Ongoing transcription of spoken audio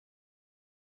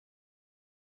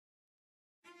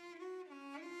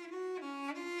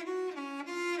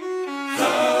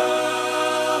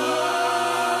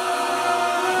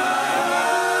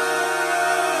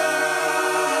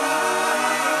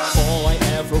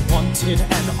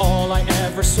wanted and all I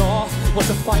ever saw was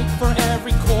a fight for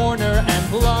every corner and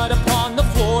blood upon the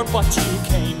floor. But you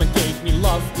came and gave me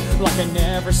love like I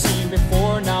never seen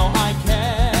before. Now I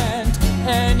can't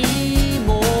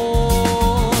anymore.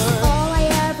 All I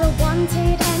ever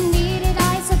wanted and needed,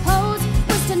 I suppose,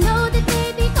 was to know that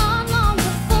they'd be gone long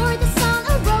before the sun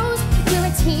arose. We're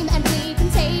a team and we can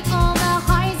take all the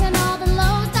highs and all the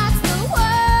lows. That's the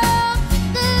world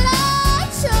that I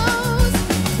chose.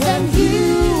 Then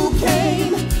you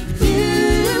came,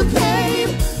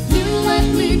 you let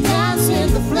me dance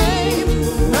in the flame.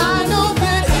 I know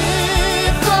that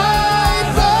if I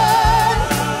burn,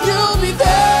 you'll be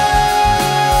there.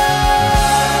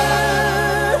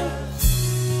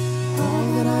 All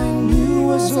that I knew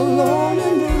was alone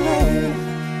in the rain.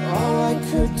 All I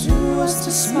could do was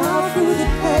to smile through the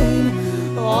pain.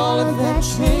 All of that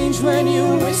changed when you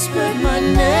whispered my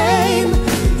name.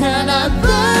 And I'm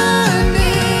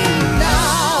burning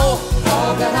now.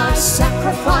 All that I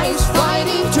sacrificed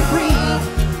fighting to breathe,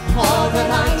 all that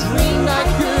I dreamed I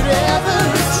could ever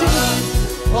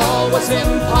achieve, all was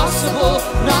impossible,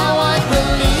 now I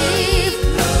believe.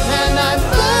 And I'm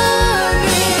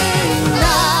burning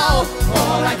now.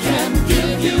 All I can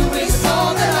give you is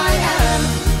all that I am.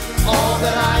 All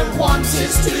that I want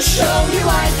is to show you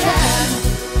I can.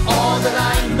 All that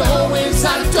I know is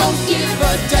I don't give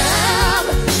a damn,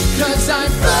 'cause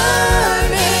I'm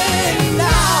burning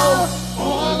now.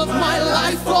 All of my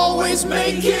life always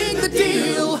making the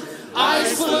deal,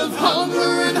 eyes full of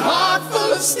hunger and heart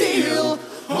full of steel.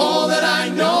 All that I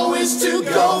know is to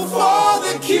go for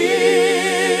the kill.